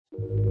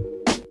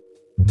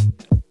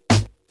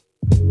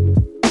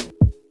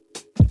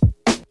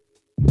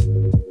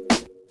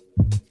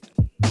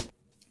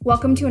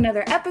Welcome to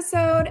another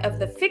episode of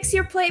the Fix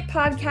Your Plate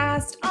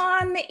podcast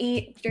on the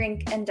Eat,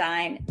 Drink, and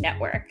Dine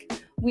Network.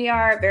 We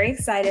are very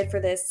excited for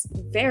this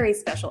very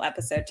special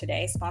episode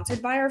today,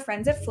 sponsored by our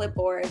friends at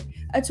Flipboard,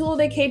 a tool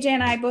that KJ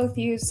and I both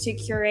use to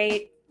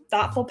curate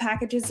thoughtful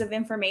packages of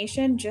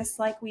information, just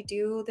like we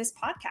do this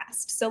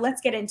podcast. So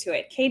let's get into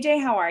it.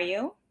 KJ, how are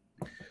you?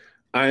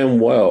 I am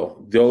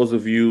well. Those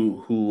of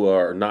you who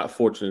are not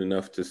fortunate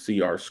enough to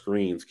see our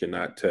screens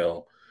cannot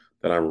tell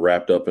that I'm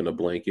wrapped up in a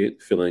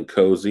blanket, feeling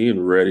cozy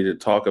and ready to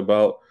talk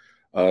about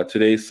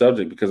today's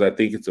subject, because I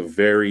think it's a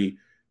very,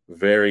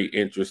 very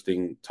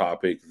interesting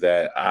topic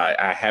that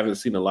I haven't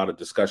seen a lot of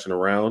discussion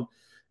around,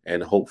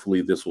 and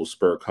hopefully this will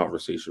spur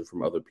conversation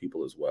from other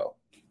people as well.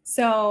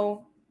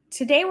 So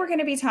today we're going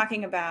to be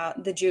talking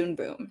about the June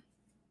boom,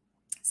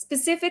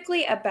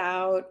 specifically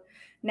about,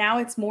 now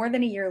it's more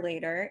than a year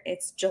later,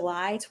 it's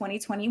July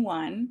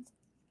 2021,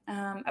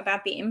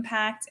 about the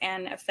impact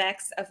and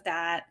effects of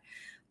that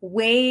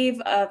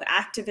wave of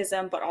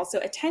activism, but also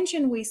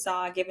attention we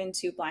saw given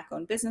to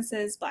Black-owned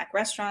businesses, Black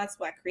restaurants,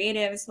 Black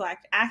creatives,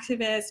 Black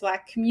activists,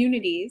 Black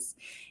communities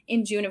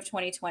in June of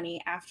 2020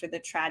 after the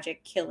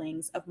tragic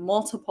killings of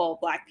multiple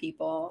Black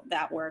people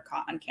that were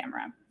caught on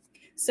camera.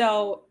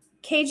 So,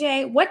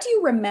 KJ, what do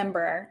you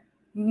remember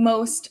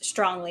most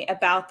strongly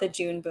about the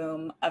June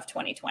boom of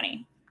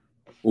 2020?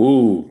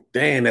 Ooh,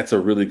 dang, that's a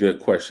really good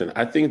question.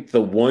 I think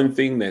the one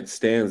thing that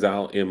stands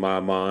out in my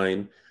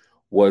mind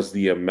was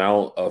the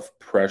amount of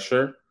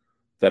pressure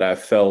that I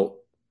felt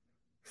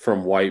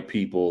from white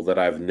people that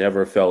I've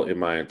never felt in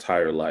my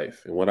entire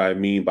life. And what I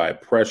mean by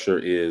pressure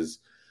is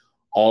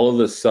all of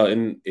a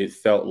sudden it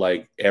felt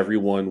like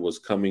everyone was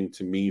coming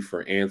to me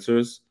for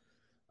answers.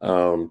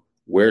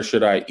 Where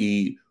should I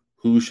eat?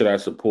 Who should I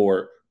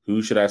support?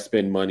 Who should I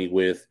spend money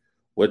with?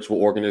 Which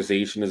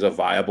organization is a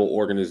viable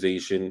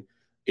organization?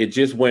 It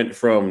just went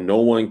from no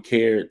one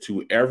cared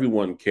to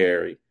everyone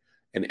cared,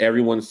 and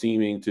everyone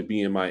seeming to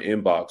be in my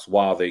inbox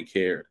while they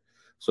cared.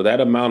 So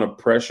that amount of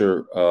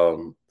pressure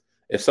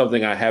is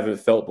something I haven't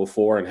felt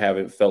before and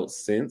haven't felt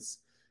since.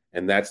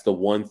 And that's the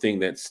one thing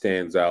that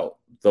stands out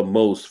the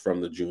most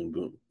from the June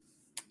boom.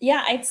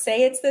 Yeah, I'd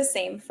say it's the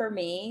same for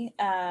me.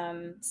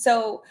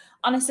 So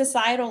on a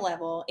societal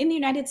level, in the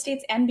United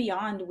States and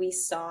beyond, we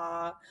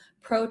saw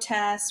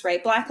protests,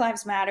 right? Black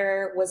Lives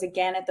Matter was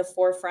again at the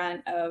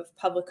forefront of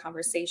public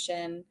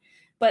conversation.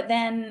 But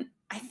then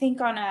I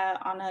think on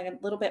a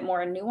little bit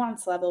more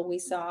nuanced level, we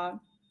saw,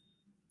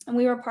 and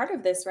we were part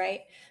of this,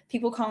 right?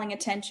 People calling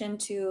attention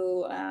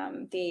to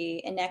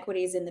the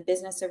inequities in the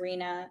business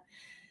arena,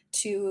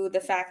 to the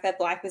fact that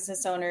Black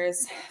business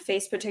owners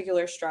face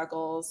particular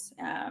struggles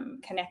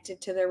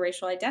connected to their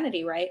racial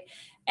identity, right?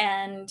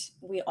 And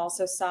we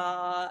also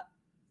saw,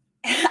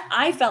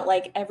 I felt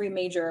like every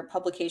major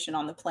publication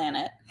on the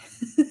planet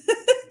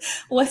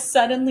was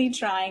suddenly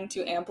trying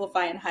to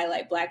amplify and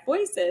highlight Black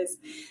voices.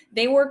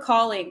 They were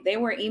calling, they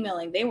were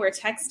emailing, they were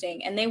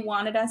texting, and they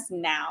wanted us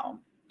now.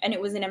 And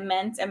it was an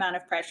immense amount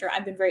of pressure.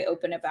 I've been very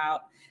open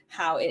about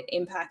how it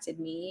impacted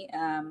me.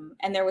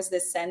 And there was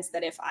this sense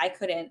that if I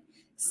couldn't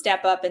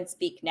step up and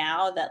speak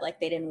now, that like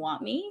they didn't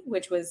want me,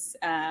 which was,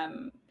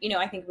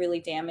 I think really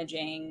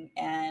damaging,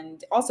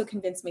 and also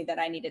convinced me that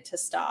I needed to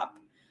stop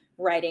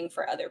writing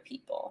for other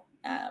people.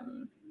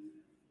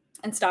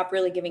 And stop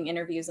really giving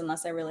interviews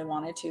unless I really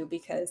wanted to,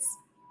 because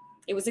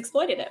it was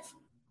exploitative.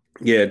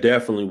 Yeah, it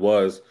definitely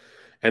was.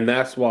 And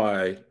that's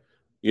why,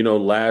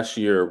 last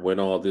year when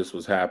all this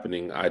was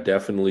happening, I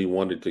definitely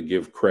wanted to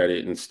give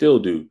credit, and still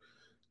do,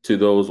 to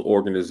those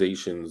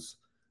organizations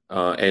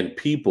and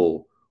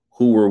people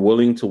who were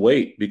willing to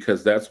wait,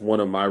 because that's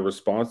one of my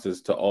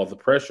responses to all the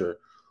pressure,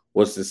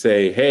 was to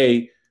say,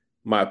 hey,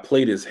 my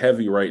plate is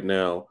heavy right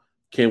now.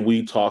 Can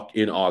we talk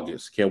in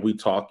August? Can we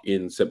talk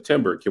in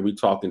September? Can we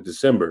talk in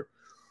December?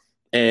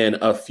 And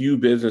a few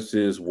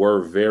businesses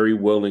were very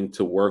willing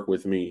to work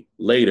with me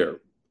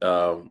later.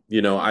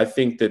 I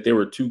think that there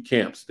were two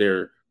camps.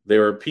 There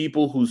are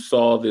people who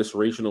saw this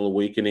racial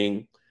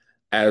awakening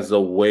as a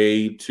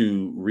way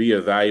to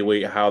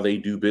reevaluate how they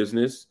do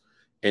business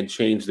and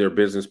change their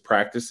business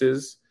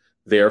practices.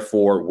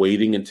 Therefore,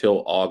 waiting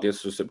until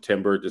August or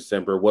September,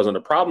 December wasn't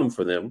a problem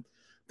for them.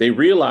 They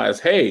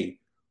realized, hey,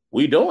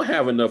 we don't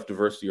have enough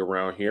diversity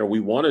around here.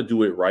 We want to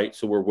do it right,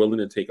 so we're willing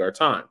to take our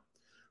time.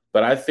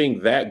 But I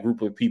think that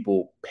group of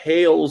people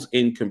pales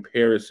in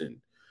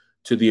comparison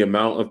to the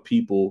amount of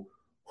people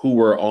who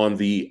were on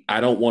the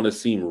I don't want to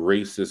seem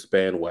racist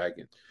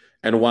bandwagon.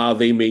 And while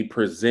they may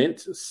present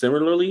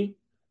similarly,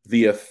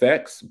 the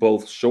effects,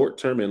 both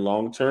short-term and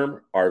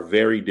long-term, are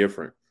very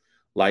different.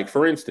 Like,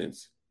 for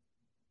instance,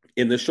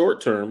 in the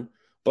short term,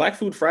 Black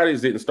Food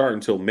Fridays didn't start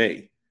until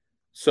May.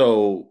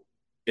 So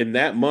in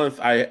that month,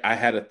 I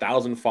had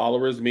 1,000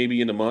 followers maybe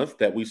in a month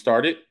that we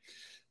started.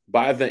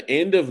 By the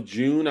end of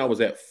June, I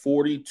was at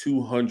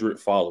 4,200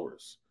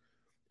 followers.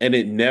 And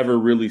it never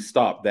really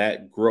stopped.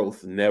 That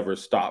growth never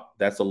stopped.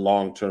 That's a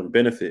long-term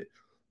benefit.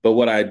 But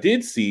what I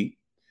did see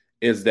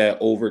is that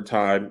over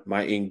time,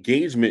 my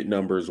engagement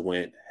numbers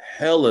went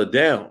hella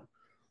down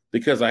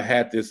because I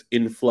had this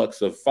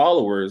influx of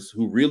followers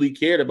who really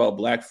cared about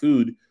Black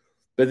food.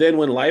 But then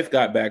when life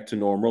got back to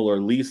normal, or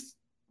at least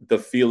the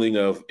feeling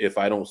of if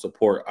I don't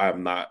support,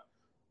 I'm not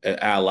an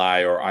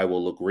ally or I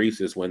will look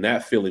racist, when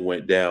that feeling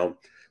went down,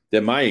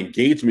 then my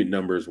engagement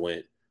numbers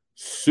went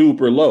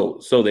super low.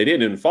 So they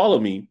didn't follow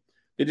me.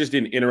 They just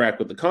didn't interact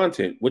with the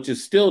content, which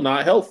is still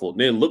not helpful.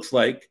 And it looks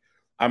like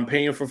I'm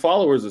paying for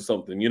followers or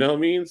something. You know what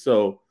I mean?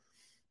 So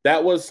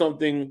that was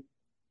something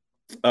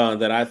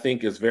that I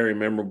think is very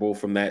memorable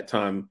from that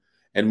time.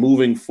 And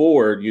moving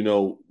forward,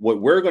 what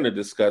we're going to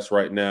discuss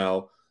right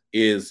now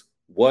is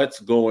what's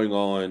going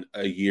on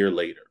a year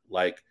later.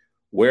 Like,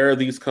 where are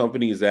these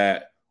companies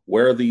at?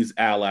 Where are these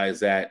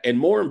allies at? And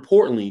more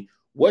importantly,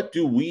 what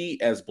do we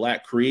as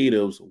Black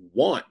creatives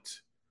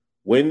want?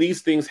 When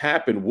these things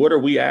happen, what are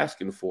we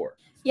asking for?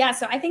 Yeah,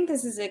 so I think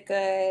this is a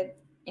good,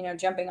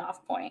 jumping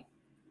off point.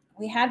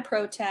 We had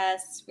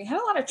protests. We had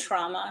a lot of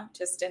trauma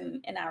just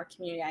in our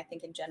community, I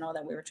think in general,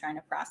 that we were trying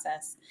to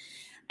process.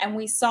 And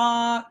we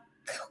saw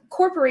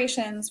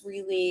corporations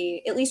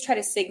really at least try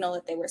to signal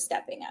that they were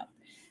stepping up.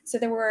 So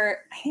there were,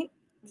 I think,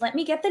 let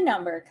me get the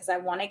number because I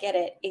want to get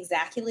it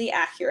exactly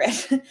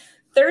accurate.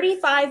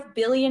 $35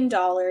 billion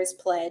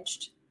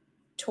pledged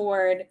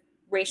toward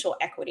racial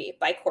equity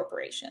by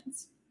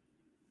corporations.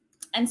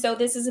 And so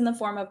this is in the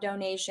form of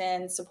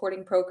donations,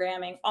 supporting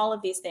programming, all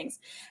of these things.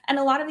 And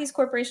a lot of these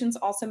corporations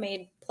also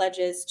made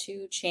pledges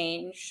to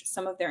change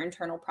some of their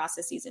internal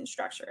processes and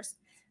structures.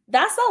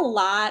 That's a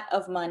lot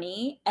of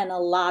money and a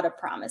lot of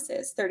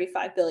promises.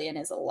 35 billion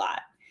is a lot,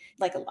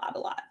 like a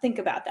lot. Think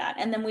about that.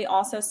 And then we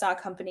also saw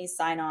companies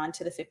sign on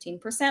to the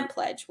 15%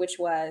 pledge, which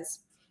was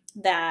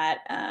that,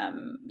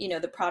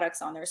 the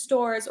products on their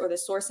stores or the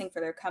sourcing for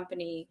their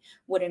company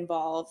would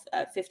involve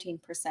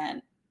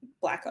 15%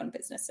 Black-owned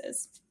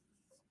businesses.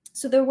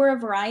 So there were a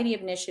variety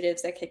of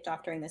initiatives that kicked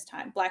off during this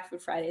time, Black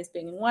Food Fridays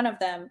being one of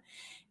them.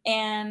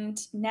 And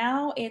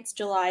now it's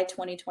July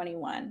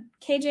 2021.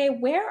 KJ,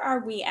 where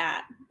are we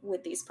at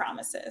with these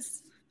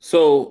promises?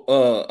 So,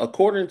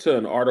 according to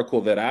an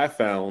article that I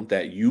found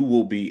that you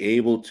will be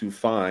able to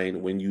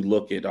find when you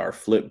look at our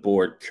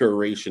Flipboard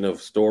curation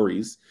of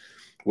stories,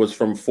 was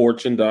from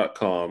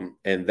fortune.com.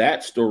 And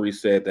that story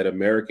said that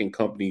American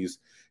companies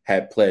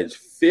had pledged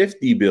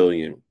 50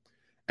 billion.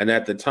 And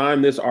at the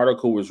time this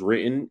article was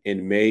written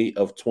in May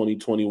of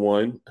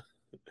 2021,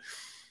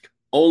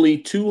 only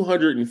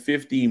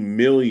 250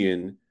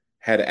 million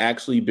had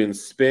actually been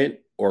spent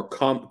or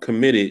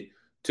committed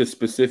to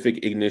specific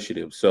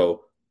initiatives.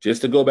 So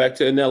just to go back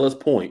to Anella's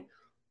point,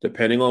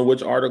 depending on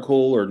which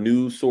article or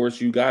news source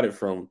you got it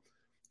from,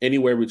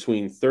 anywhere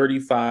between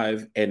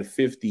 35 and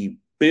 50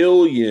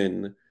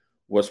 billion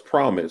was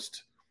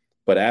promised.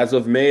 But as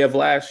of May of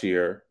last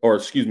year,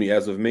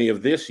 as of May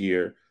of this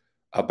year,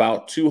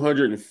 about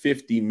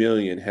 250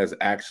 million has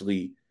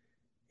actually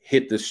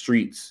hit the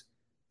streets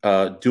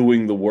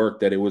doing the work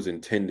that it was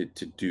intended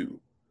to do.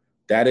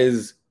 That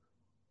is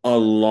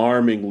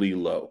alarmingly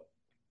low.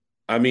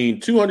 I mean,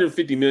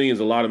 250 million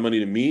is a lot of money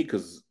to me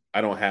because I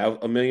don't have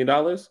 $1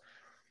 million,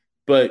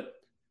 but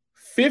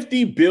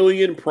 50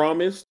 billion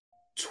promised,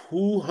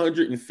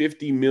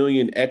 250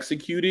 million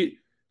executed.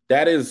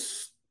 That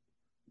is,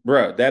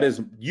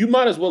 you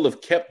might as well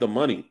have kept the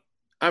money.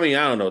 I mean,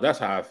 I don't know. That's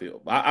how I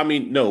feel. I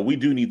mean, no, we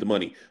do need the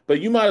money, but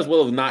you might as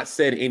well have not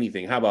said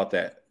anything. How about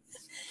that?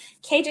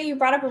 KJ, you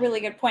brought up a really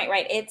good point,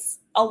 right? It's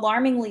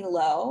alarmingly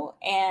low,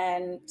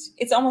 and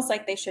it's almost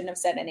like they shouldn't have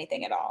said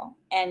anything at all.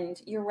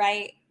 And you're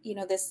right.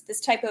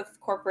 This type of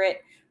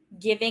corporate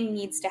giving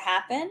needs to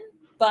happen,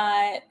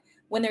 but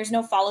when there's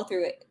no follow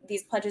through,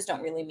 these pledges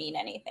don't really mean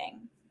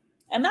anything.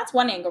 And that's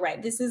one angle,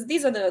 right? These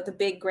are the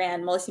big,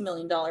 grand,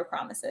 multi-million dollar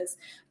promises.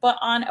 But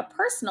on a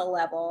personal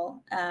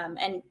level,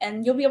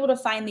 and you'll be able to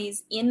find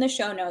these in the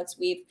show notes.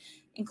 We've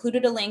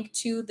included a link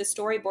to the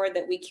storyboard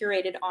that we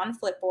curated on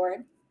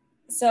Flipboard.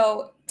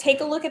 So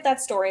take a look at that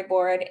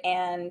storyboard,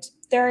 and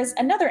there's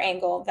another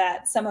angle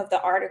that some of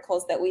the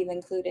articles that we've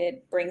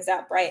included brings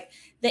up, right?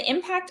 The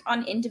impact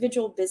on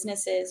individual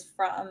businesses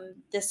from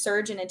the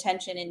surge in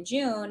attention in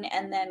June,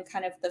 and then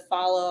kind of the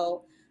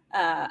follow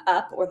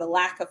up or the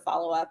lack of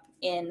follow-up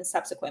in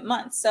subsequent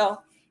months.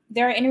 So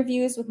there are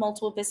interviews with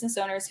multiple business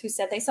owners who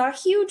said they saw a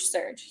huge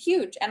surge,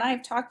 huge. And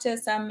I've talked to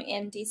some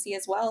in DC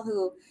as well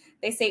who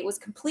they say it was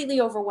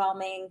completely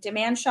overwhelming.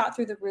 Demand shot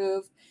through the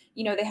roof.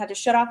 They had to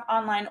shut off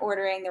online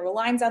ordering. There were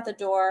lines out the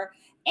door.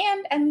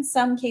 And in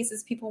some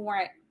cases, people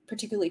weren't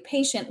particularly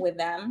patient with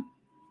them.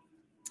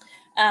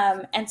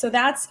 And so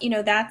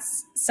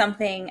that's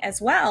something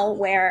as well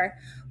where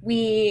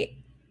we,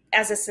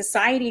 as a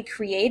society,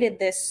 created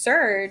this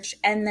surge,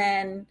 and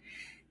then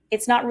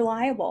it's not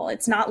reliable.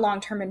 It's not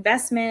long-term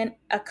investment.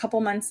 A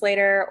couple months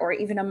later, or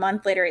even a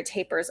month later, it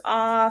tapers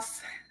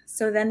off.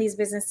 So then these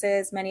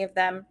businesses, many of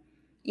them,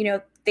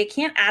 they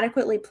can't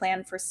adequately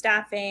plan for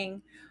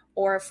staffing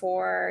or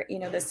for,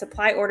 the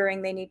supply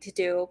ordering they need to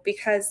do,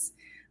 because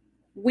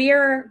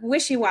we're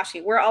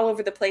wishy-washy. We're all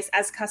over the place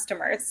as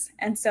customers.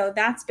 And so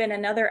that's been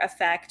another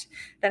effect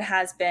that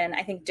has been,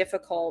 I think,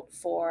 difficult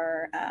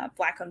for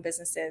Black-owned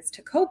businesses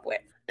to cope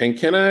with. And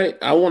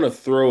I want to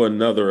throw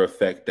another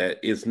effect that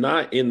is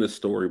not in the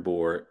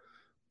storyboard,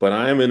 but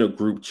I'm in a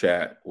group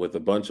chat with a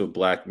bunch of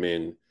Black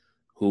men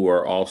who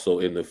are also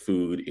in the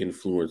food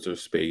influencer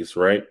space,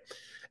 right?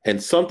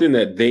 And something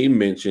that they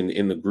mentioned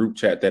in the group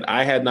chat that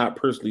I had not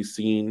personally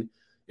seen,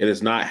 it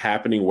is not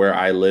happening where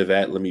I live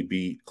at, let me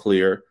be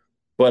clear.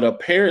 But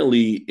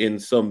apparently, in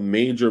some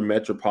major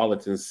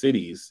metropolitan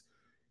cities,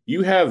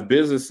 you have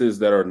businesses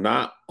that are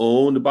not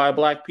owned by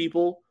Black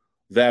people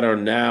that are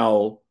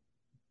now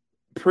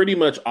pretty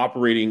much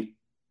operating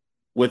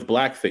with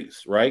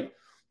blackface, right?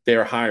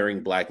 They're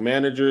hiring Black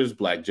managers,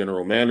 Black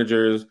general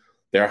managers.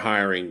 They're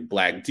hiring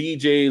Black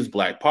DJs,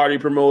 Black party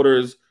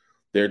promoters.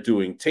 They're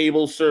doing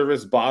table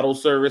service, bottle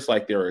service,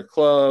 like they're a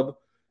club,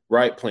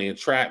 right? Playing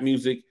trap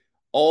music,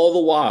 all the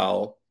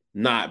while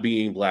not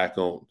being Black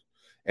owned.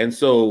 And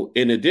so,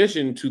 in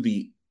addition to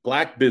the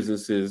Black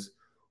businesses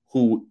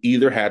who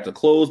either had to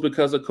close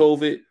because of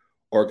COVID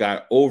or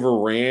got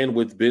overran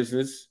with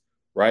business,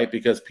 right?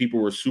 Because people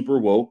were super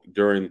woke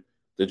during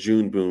the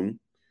June boom.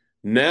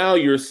 Now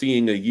you're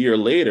seeing a year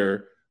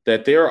later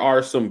that there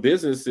are some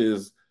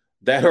businesses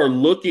that are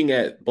looking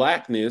at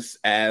Blackness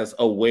as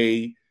a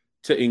way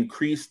to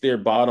increase their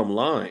bottom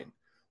line,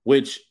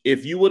 which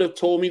if you would have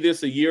told me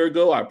this a year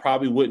ago, I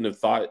probably wouldn't have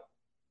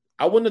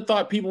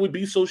thought people would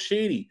be so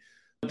shady.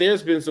 But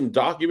there's been some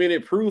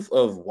documented proof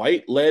of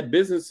white-led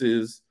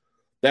businesses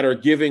that are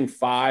giving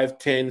 5,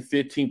 10,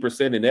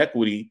 15% in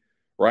equity,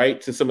 right,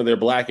 to some of their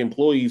Black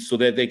employees so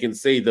that they can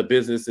say the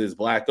business is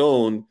Black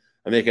owned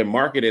and they can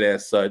market it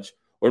as such,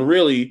 when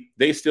really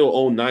they still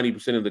own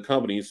 90% of the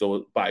company.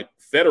 So by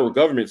federal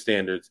government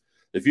standards,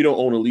 if you don't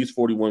own at least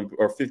 41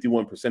 or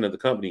 51% of the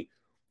company,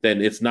 then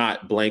it's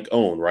not blank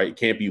owned, right? It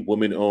can't be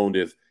woman owned.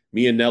 If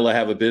me and Nella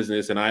have a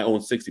business and I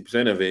own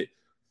 60% of it,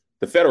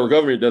 the federal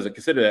government doesn't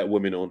consider that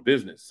women owned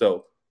business.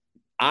 So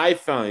I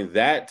find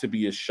that to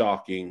be a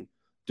shocking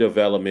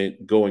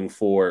development going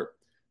forward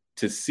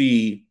to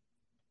see.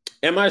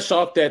 Am I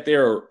shocked that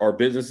there are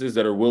businesses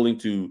that are willing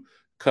to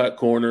cut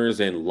corners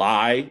and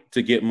lie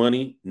to get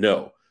money?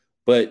 No.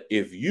 But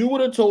if you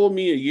would have told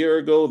me a year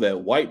ago that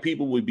white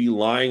people would be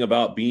lying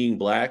about being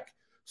Black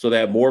so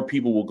that more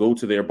people will go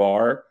to their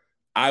bar,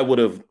 I would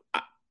have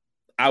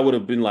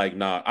been like,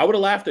 nah, I would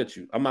have laughed at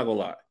you. I'm not gonna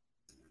lie.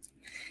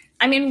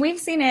 I mean, we've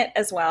seen it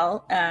as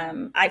well.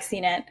 I've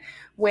seen it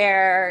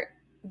where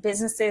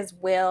businesses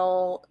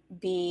will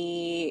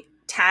be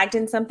tagged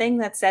in something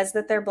that says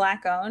that they're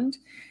Black owned.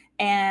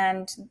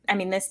 And I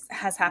mean, this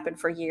has happened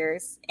for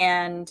years.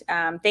 And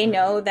they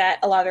know that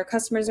a lot of their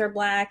customers are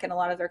Black and a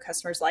lot of their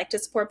customers like to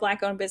support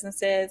Black owned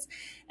businesses.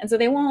 And so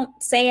they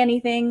won't say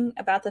anything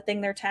about the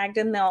thing they're tagged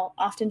in. They'll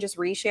often just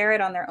reshare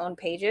it on their own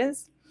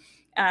pages,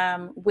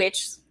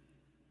 which,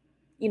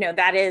 you know,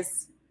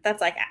 that's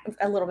like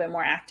a little bit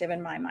more active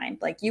in my mind.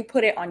 Like you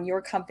put it on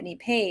your company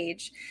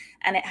page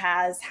and it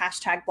has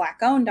hashtag Black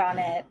owned on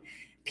it.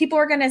 People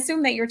are going to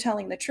assume that you're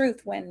telling the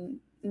truth when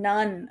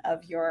none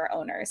of your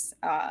owners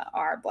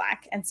are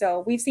Black. And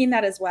so we've seen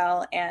that as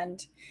well.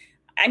 And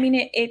I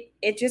mean,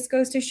 it just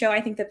goes to show,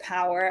 I think, the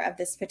power of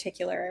this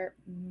particular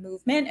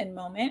movement and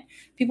moment.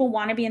 People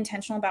want to be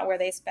intentional about where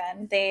they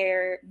spend.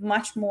 They're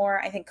much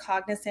more, I think,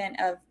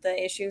 cognizant of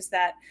the issues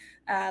that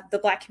the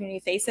Black community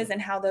faces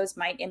and how those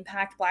might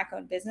impact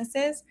Black-owned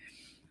businesses.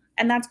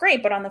 And that's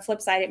great. But on the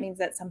flip side, it means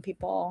that some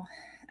people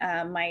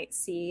might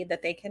see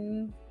that they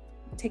can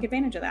take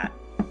advantage of that.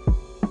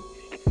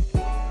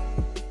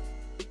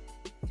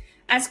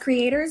 As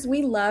creators,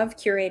 we love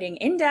curating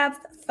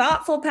in-depth,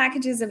 thoughtful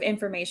packages of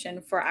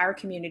information for our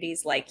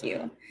communities like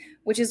you,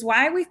 which is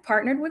why we've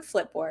partnered with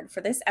Flipboard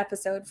for this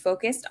episode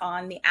focused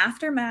on the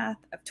aftermath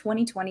of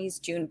 2020's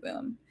June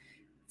boom.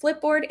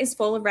 Flipboard is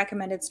full of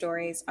recommended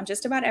stories on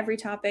just about every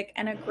topic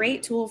and a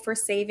great tool for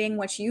saving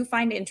what you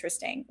find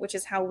interesting, which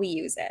is how we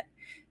use it.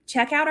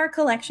 Check out our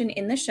collection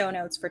in the show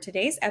notes for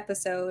today's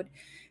episode.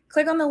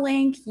 Click on the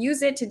link,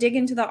 use it to dig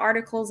into the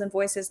articles and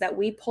voices that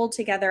we pulled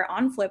together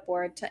on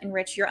Flipboard to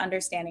enrich your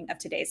understanding of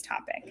today's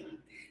topic.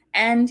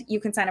 And you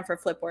can sign up for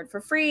Flipboard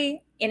for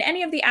free in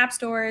any of the app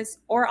stores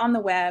or on the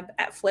web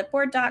at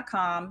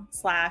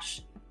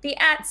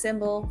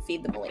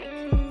flipboard.com/the@feed-the-belief.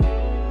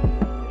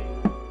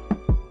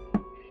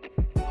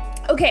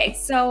 Okay,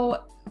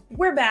 so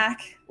we're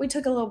back. We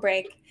took a little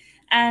break.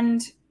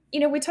 And, you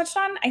know, we touched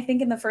on, I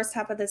think in the first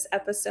half of this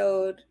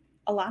episode,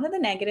 a lot of the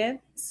negative.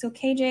 So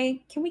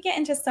KJ, can we get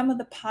into some of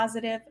the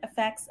positive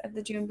effects of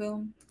the June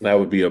boom? That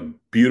would be a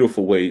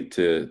beautiful way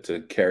to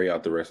carry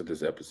out the rest of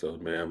this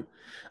episode, ma'am.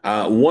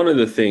 One of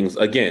the things,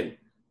 again,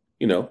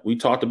 you know, we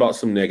talked about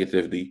some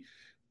negativity.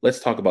 Let's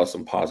talk about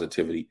some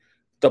positivity.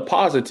 The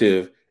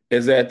positive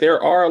is that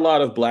there are a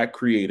lot of Black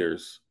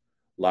creators,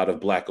 a lot of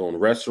Black-owned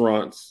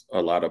restaurants,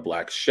 a lot of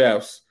Black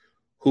chefs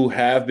who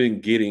have been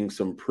getting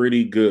some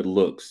pretty good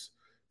looks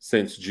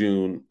since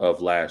June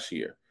of last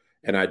year.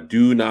 And I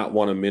do not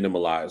want to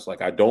minimalize.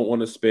 Like, I don't want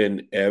to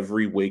spend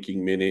every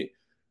waking minute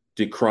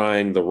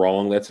decrying the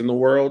wrong that's in the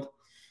world.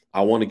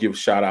 I want to give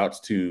shout outs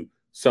to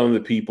some of the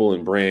people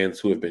and brands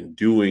who have been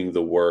doing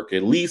the work,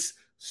 at least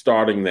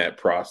starting that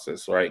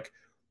process, right?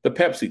 The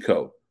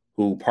PepsiCo,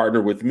 who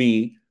partnered with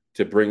me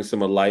to bring some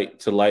light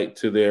to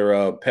their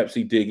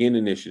Pepsi Dig In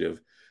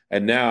initiative.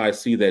 And now I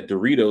see that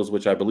Doritos,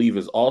 which I believe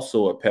is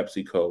also a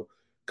PepsiCo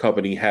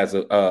company, has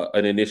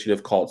an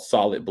initiative called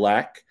Solid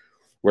Black,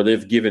 where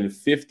they've given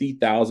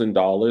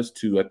 $50,000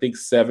 to, I think,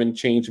 7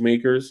 change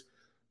makers,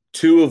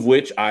 2 of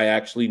which I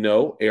actually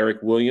know. Eric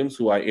Williams,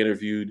 who I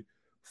interviewed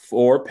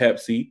for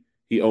Pepsi.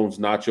 He owns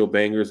Nacho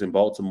Bangers in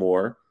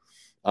Baltimore.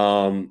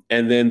 And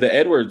then the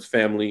Edwards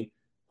family,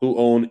 who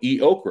own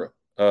E Okra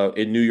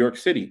in New York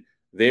City.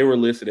 They were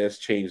listed as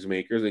change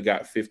makers. They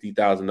got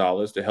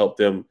 $50,000 to help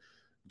them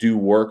do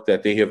work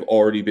that they have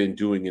already been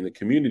doing in the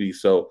community.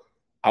 So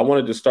I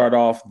wanted to start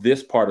off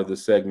this part of the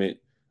segment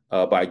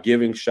by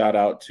giving shout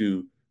out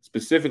to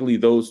specifically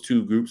those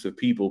 2 groups of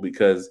people,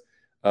 because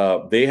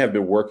they have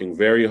been working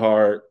very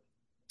hard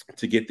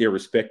to get their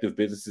respective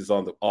businesses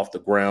off the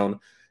ground,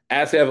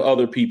 as have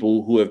other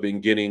people who have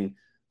been getting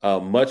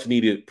much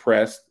needed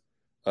press,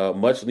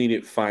 much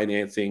needed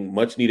financing,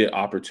 much needed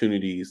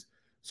opportunities.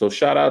 So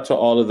shout out to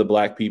all of the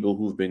Black people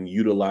who've been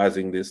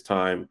utilizing this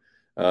time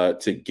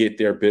to get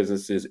their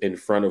businesses in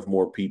front of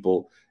more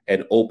people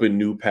and open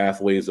new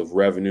pathways of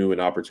revenue and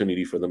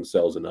opportunity for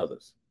themselves and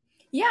others.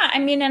 Yeah, I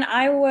mean, and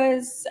I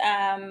was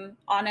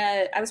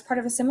I was part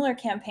of a similar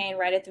campaign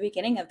right at the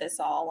beginning of this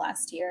all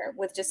last year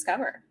with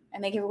Discover,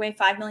 and they gave away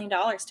 $5 million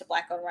to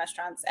Black-owned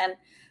restaurants. And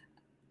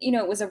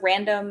it was a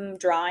random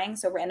drawing,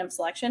 so random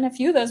selection. A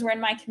few of those were in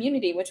my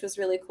community, which was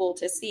really cool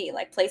to see,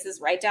 like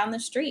places right down the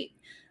street.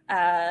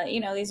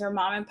 These are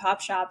mom and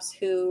pop shops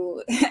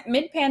who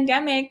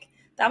mid-pandemic,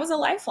 that was a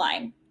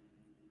lifeline.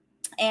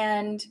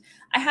 And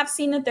I have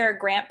seen that there are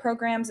grant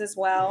programs as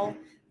well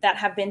that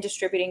have been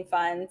distributing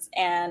funds.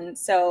 And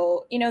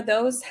so,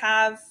 those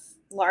have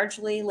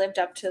largely lived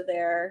up to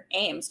their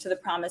aims, to the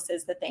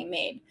promises that they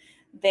made.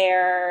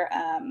 There's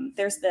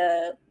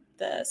the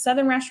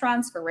Southern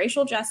Restaurants for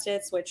Racial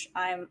Justice, which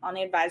I'm on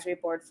the advisory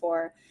board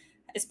for,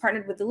 is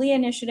partnered with the Leah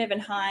Initiative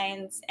and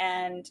Heinz.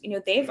 And,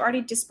 they've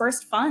already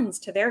dispersed funds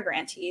to their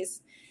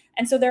grantees.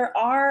 And so there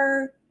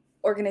are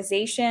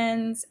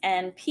organizations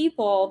and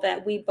people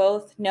that we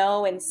both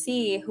know and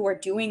see who are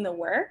doing the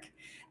work.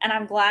 And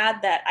I'm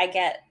glad that I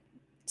get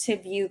to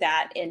view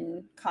that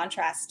in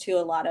contrast to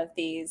a lot of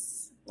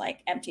these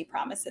like empty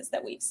promises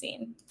that we've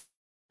seen.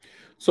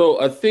 So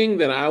a thing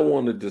that I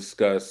want to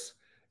discuss,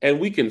 and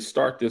we can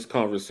start this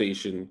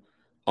conversation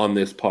on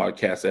this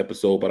podcast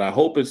episode, but I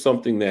hope it's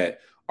something that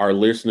our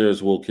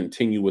listeners will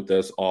continue with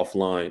us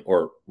offline,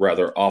 or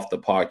rather off the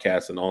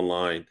podcast and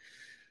online,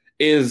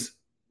 is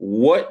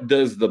what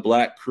does the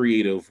Black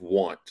creative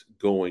want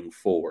going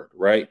forward,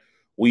 right?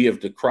 We have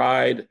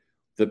decried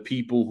the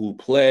people who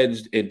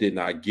pledged and did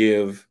not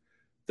give,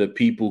 the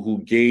people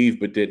who gave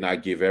but did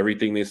not give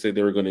everything they said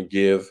they were going to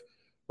give,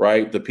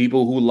 right? The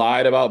people who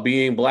lied about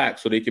being Black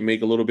so they can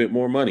make a little bit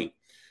more money.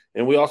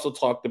 And we also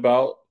talked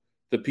about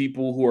the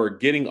people who are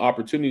getting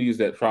opportunities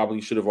that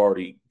probably should have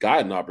already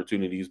gotten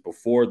opportunities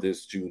before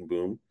this June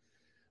boom.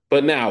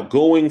 But now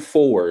going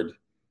forward,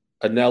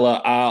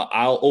 Anela,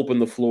 I'll open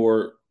the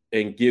floor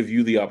and give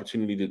you the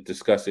opportunity to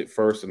discuss it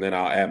first, and then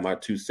I'll add my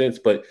 2 cents.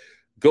 But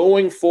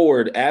going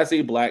forward, as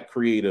a Black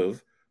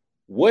creative,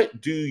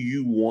 what do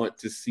you want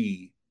to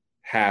see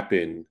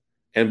happen?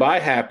 And by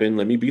happen,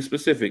 let me be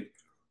specific,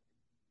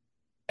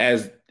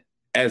 as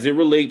it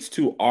relates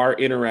to our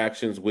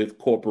interactions with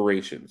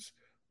corporations,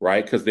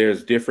 right? Because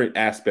there's different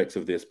aspects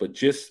of this, but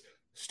just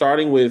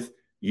starting with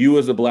you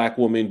as a Black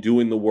woman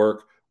doing the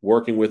work,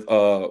 working with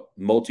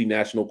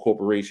multinational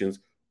corporations,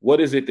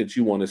 what is it that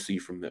you want to see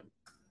from them?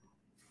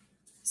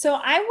 So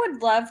I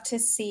would love to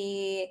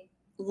see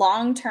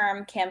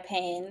long-term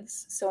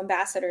campaigns, so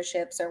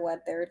ambassadorships are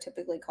what they're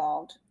typically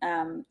called,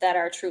 that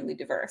are truly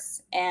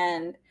diverse.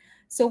 And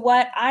so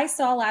what I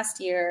saw last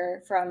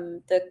year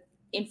from the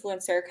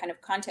influencer kind of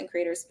content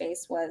creator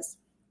space was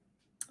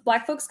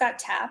Black folks got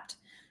tapped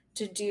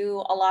to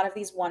do a lot of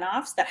these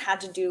one-offs that had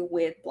to do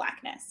with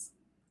Blackness,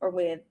 or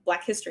with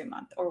Black History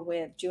Month, or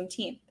with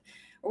Juneteenth,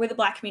 or with the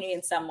Black community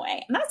in some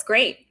way. And that's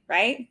great,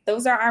 right?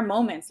 Those are our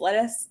moments. Let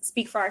us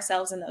speak for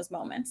ourselves in those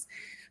moments.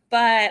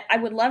 But I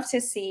would love to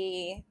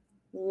see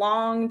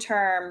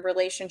long-term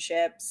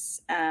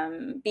relationships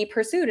be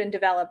pursued and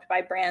developed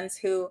by brands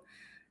who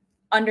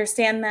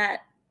understand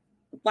that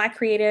Black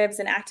creatives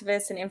and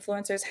activists and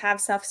influencers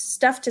have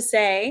stuff to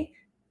say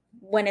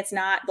when it's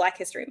not Black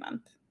History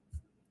Month,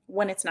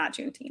 when it's not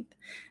Juneteenth.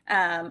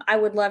 I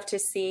would love to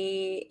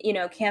see,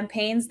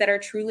 campaigns that are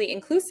truly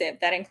inclusive,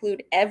 that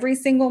include every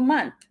single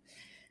month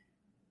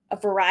a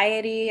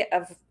variety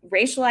of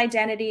racial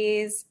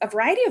identities, a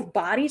variety of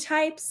body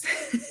types,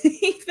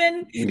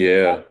 even.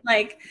 Yeah.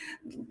 Like,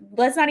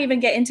 let's not even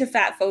get into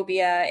fat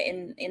phobia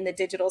in the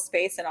digital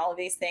space and all of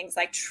these things,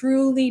 like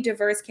truly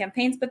diverse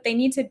campaigns, but they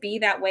need to be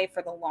that way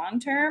for the long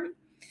term.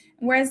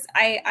 Whereas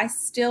I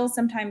still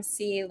sometimes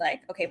see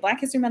like, okay,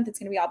 Black History Month, it's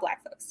going to be all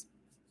Black folks.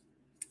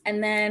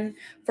 And then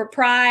for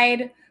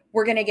Pride,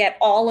 we're going to get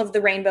all of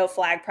the rainbow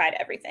flag pride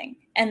everything.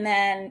 And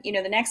then, you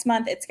know, the next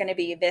month it's going to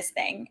be this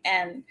thing.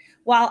 And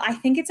while I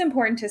think it's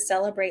important to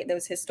celebrate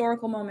those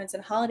historical moments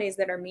and holidays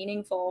that are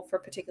meaningful for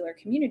particular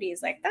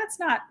communities, like that's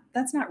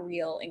not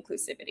real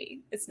inclusivity.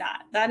 It's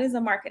not. That is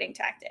a marketing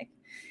tactic.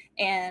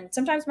 And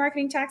sometimes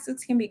marketing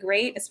tactics can be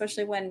great,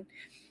 especially when,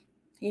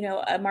 you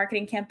know, a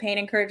marketing campaign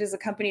encourages a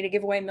company to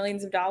give away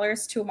millions of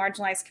dollars to a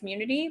marginalized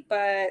community.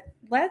 But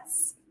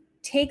let's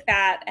take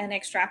that and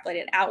extrapolate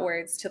it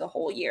outwards to the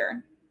whole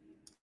year.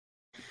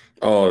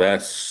 Oh,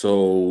 that's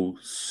so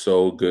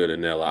good,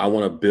 Anela. I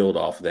want to build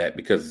off that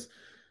because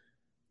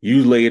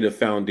you laid a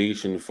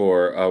foundation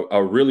for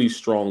a really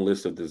strong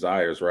list of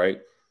desires,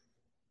 right?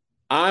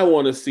 I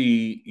want to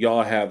see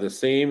y'all have the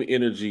same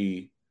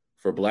energy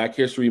for Black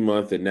History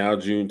Month and now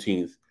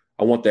Juneteenth.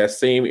 I want that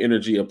same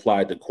energy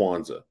applied to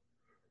Kwanzaa,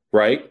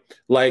 right?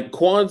 Like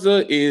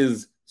Kwanzaa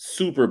is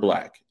super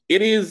Black.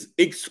 It is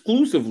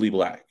exclusively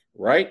Black,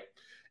 right?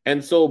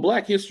 And so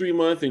Black History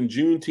Month and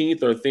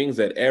Juneteenth are things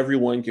that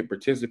everyone can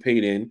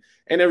participate in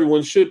and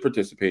everyone should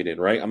participate in,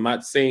 right? I'm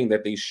not saying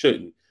that they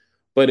shouldn't.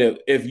 But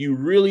if you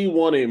really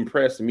want to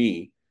impress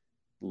me,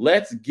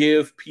 let's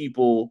give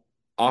people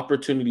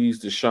opportunities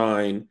to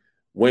shine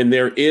when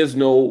there is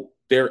no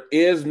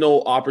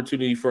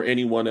opportunity for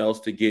anyone else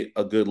to get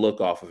a good look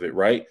off of it,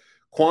 right?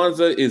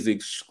 Kwanzaa is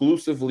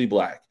exclusively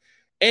Black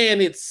and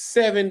it's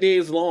 7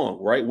 days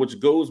long, right? Which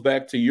goes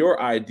back to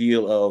your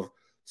ideal of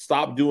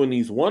stop doing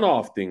these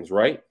one-off things,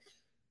 right?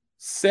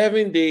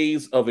 7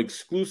 days of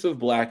exclusive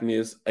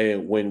Blackness,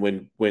 and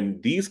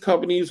when these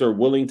companies are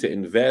willing to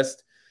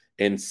invest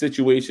in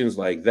situations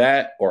like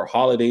that or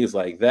holidays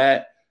like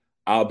that,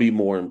 I'll be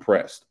more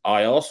impressed.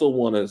 I also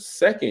want to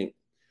second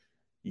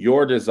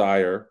your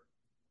desire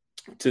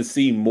to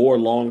see more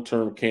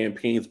long-term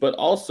campaigns, but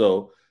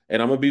also,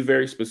 and I'm going to be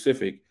very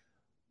specific,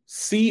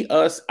 see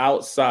us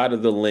outside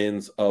of the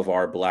lens of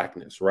our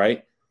Blackness,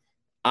 right?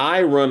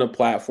 I run a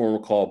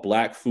platform called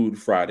Black Food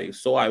Friday.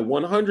 So I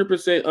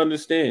 100%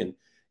 understand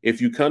if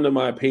you come to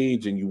my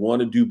page and you want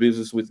to do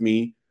business with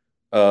me,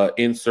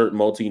 insert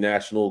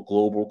multinational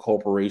global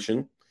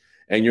corporation,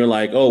 and you're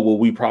like, oh, well,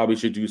 we probably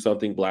should do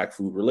something Black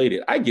food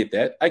related. I get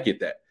that. I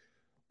get that.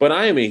 But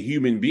I am a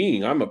human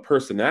being. I'm a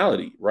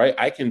personality, right?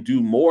 I can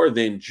do more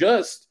than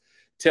just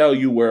tell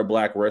you where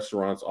Black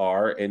restaurants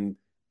are and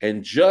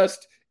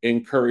just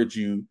encourage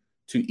you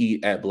to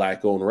eat at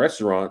Black owned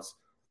restaurants.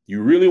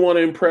 You really want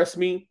to impress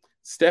me?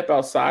 Step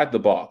outside the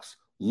box.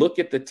 Look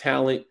at the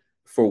talent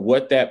for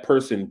what that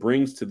person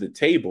brings to the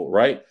table,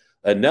 right?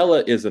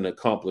 Anela is an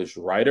accomplished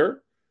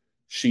writer.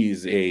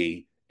 She's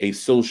a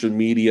social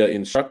media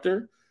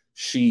instructor.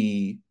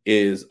 She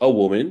is a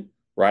woman,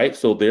 right?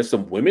 So there's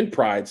some women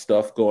pride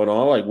stuff going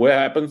on. Like what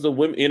happens to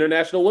Women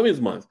International Women's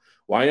Month?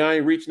 Why I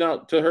ain't reaching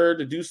out to her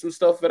to do some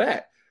stuff for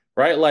that,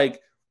 right? Like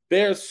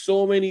there's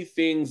so many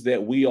things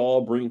that we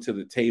all bring to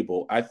the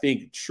table. I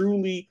think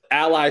truly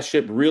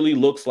allyship really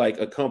looks like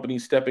a company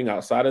stepping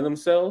outside of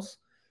themselves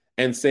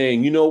and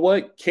saying, you know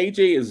what,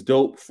 KJ is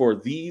dope for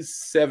these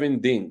 7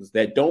 things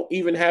that don't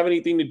even have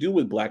anything to do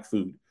with Black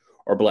food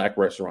or Black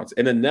restaurants.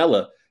 And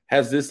Anela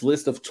has this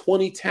list of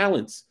 20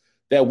 talents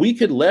that we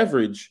could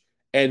leverage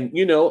and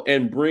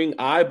bring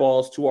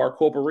eyeballs to our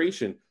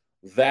corporation.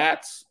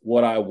 That's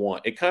what I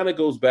want. It kind of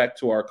goes back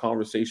to our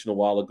conversation a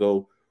while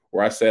ago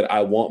where I said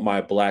I want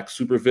my Black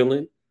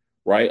supervillain,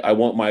 right? I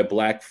want my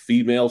Black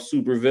female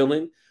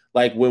supervillain.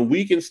 Like when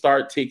we can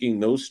start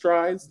taking those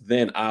strides,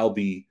 then I'll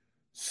be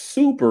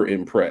super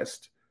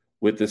impressed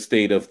with the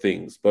state of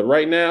things. But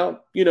right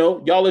now,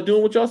 y'all are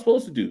doing what y'all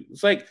supposed to do.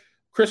 It's like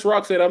Chris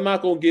Rock said, I'm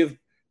not going to give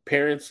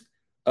parents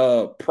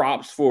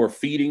props for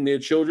feeding their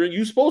children.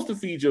 You're supposed to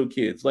feed your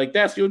kids. Like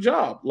that's your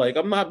job. Like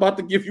I'm not about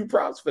to give you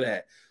props for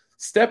that.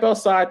 Step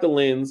outside the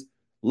lens.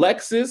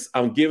 Lexus,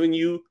 I'm putting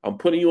you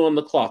on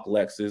the clock,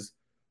 Lexus,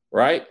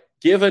 right?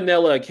 Give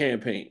Anela a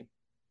campaign.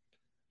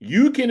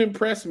 You can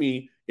impress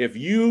me if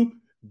you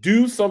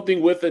do something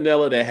with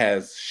Anela that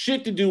has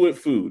shit to do with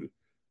food.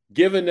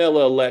 Give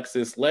Anela a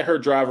Lexus, let her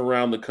drive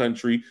around the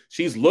country.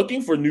 She's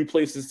looking for new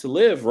places to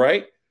live,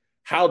 right?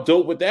 How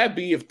dope would that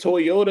be if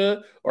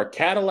Toyota or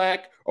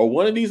Cadillac or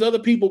one of these other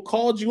people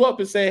called you up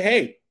and say,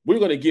 hey, we're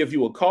going to give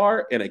you a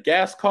car and a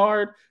gas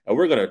card, and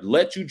we're going to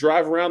let you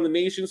drive around the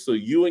nation so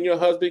you and your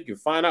husband can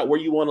find out where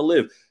you want to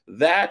live.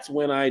 That's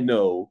when I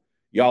know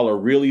y'all are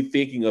really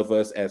thinking of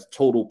us as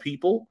total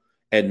people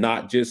and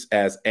not just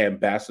as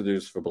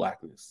ambassadors for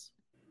Blackness.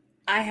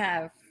 I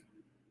have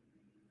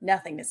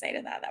nothing to say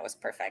to that. That was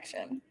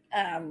perfection.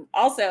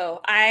 Also,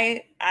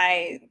 I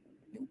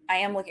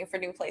am looking for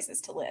new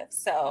places to live.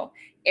 So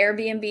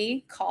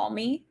Airbnb, call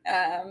me.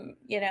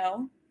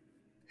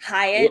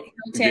 Hyatt,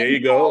 Hilton. There you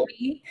go.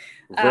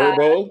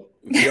 Verbo,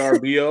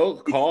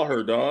 VRBO, call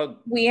her, dog.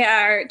 We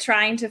are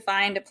trying to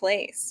find a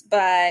place,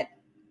 but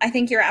I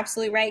think you're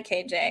absolutely right,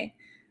 KJ.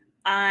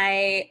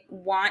 I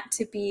want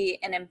to be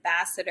an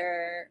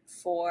ambassador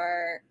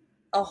for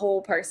a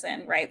whole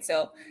person, right?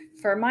 So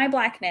for my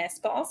Blackness,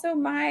 but also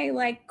my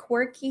like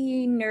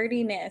quirky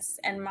nerdiness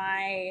and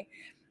my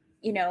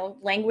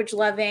language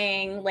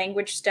loving,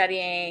 language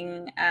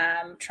studying,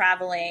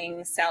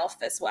 traveling self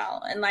as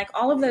well. And like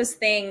all of those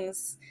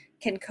things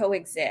can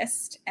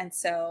coexist. And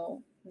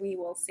so we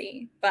will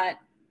see. But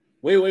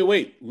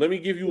wait. Let me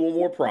give you one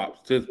more props.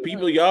 Because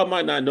people, y'all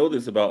might not know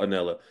this about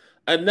Anela.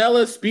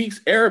 Anela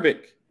speaks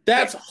Arabic.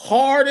 That's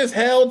hard as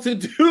hell to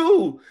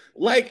do.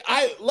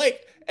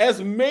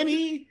 As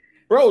many,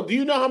 bro, do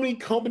you know how many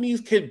companies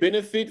can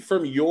benefit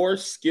from your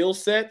skill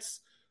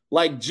sets?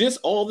 Like just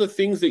all the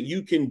things that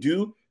you can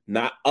do.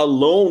 Not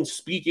alone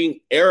speaking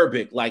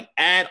Arabic, like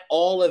add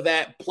all of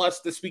that plus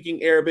the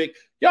speaking Arabic.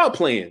 Y'all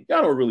playing.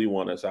 Y'all don't really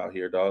want us out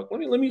here, dog. Let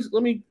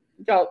me.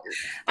 Y'all,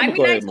 I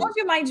told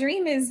you my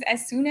dream is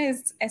as soon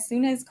as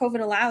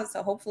COVID allows.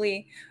 So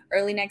hopefully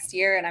early next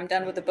year, and I'm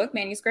done with the book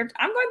manuscript.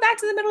 I'm going back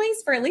to the Middle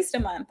East for at least a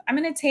month. I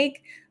want to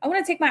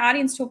take my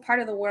audience to a part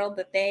of the world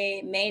that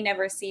they may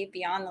never see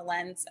beyond the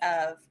lens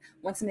of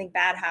when something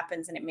bad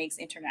happens and it makes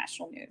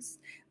international news.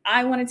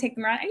 I want to take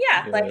them around.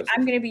 Yeah, like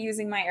I'm going to be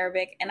using my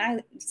Arabic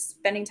and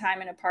spending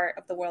time in a part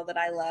of the world that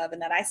I love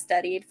and that I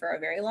studied for a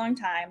very long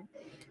time.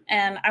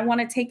 And I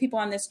want to take people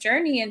on this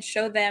journey and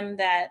show them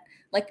that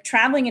like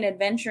traveling and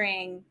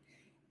adventuring,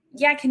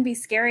 yeah, it can be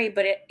scary,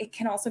 but it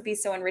can also be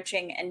so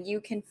enriching. And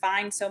you can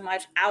find so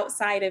much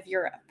outside of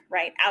Europe,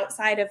 right?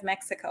 Outside of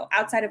Mexico,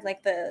 outside of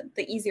like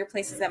the easier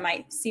places that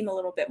might seem a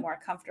little bit more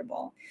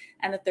comfortable,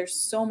 and that there's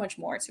so much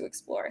more to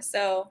explore.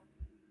 So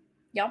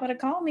y'all better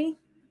call me.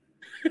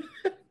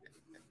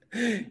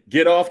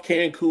 Get off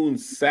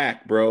Cancun's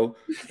sack, bro.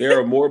 There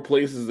are more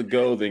places to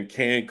go than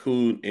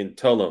Cancun and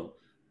Tulum,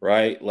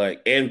 right?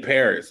 Like, and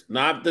Paris.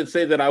 Not to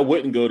say that I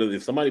wouldn't go to,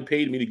 if somebody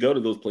paid me to go to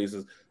those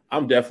places,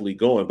 I'm definitely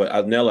going. But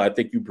Anela, I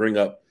think you bring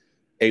up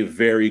a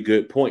very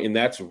good point, and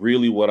that's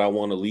really what I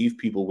want to leave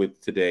people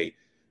with today.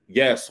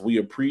 Yes, we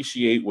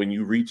appreciate when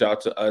you reach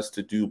out to us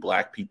to do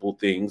Black people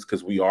things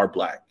because we are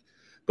Black,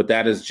 but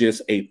that is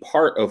just a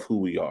part of who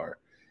we are.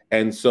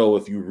 And so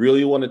if you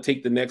really want to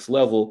take the next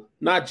level,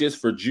 not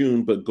just for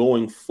June, but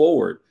going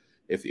forward,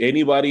 if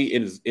anybody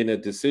is in a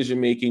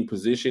decision-making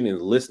position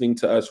and listening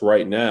to us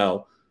right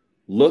now,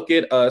 look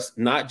at us,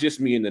 not just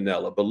me and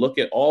Anela, but look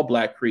at all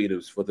Black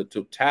creatives for the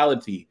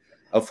totality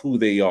of who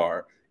they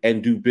are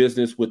and do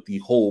business with the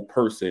whole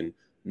person,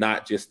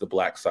 not just the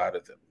Black side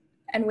of them.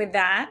 And with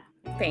that,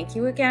 thank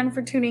you again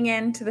for tuning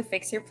in to the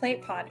Fix Your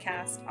Plate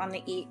podcast on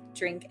the Eat,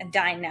 Drink, and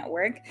Dine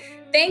Network.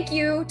 Thank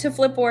you to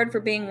Flipboard for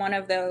being one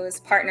of those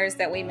partners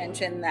that we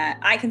mentioned that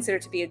I consider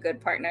to be a good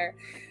partner.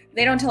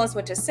 They don't tell us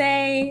what to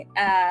say.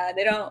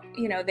 They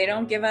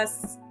don't give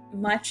us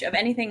much of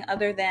anything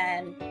other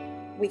than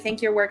we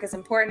think your work is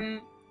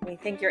important. We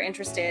think you're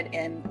interested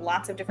in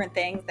lots of different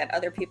things that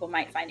other people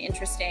might find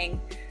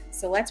interesting.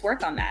 So let's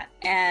work on that.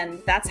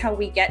 And that's how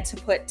we get to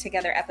put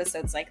together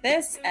episodes like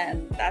this.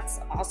 And that's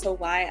also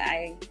why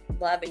I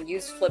love and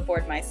use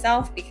Flipboard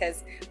myself,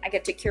 because I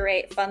get to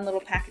curate fun little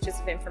packages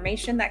of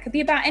information that could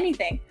be about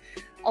anything.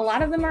 A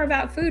lot of them are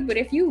about food, but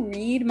if you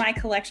read my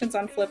collections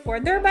on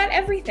Flipboard, they're about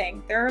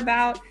everything. They're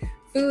about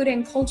food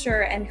and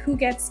culture and who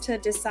gets to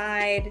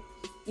decide,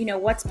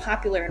 what's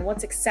popular and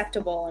what's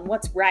acceptable and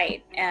what's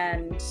right.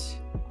 And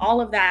all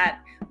of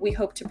that we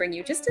hope to bring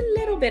you just a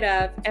little bit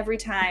of every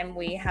time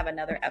we have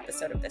another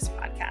episode of this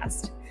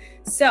podcast.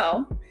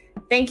 So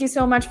thank you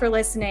so much for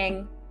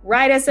listening.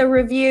 Write us a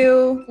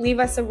review, leave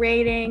us a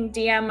rating,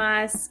 DM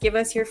us, give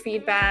us your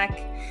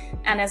feedback.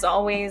 And as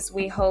always,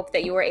 we hope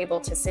that you are able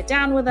to sit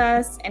down with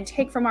us and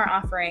take from our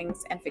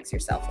offerings and fix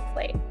yourself a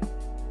plate.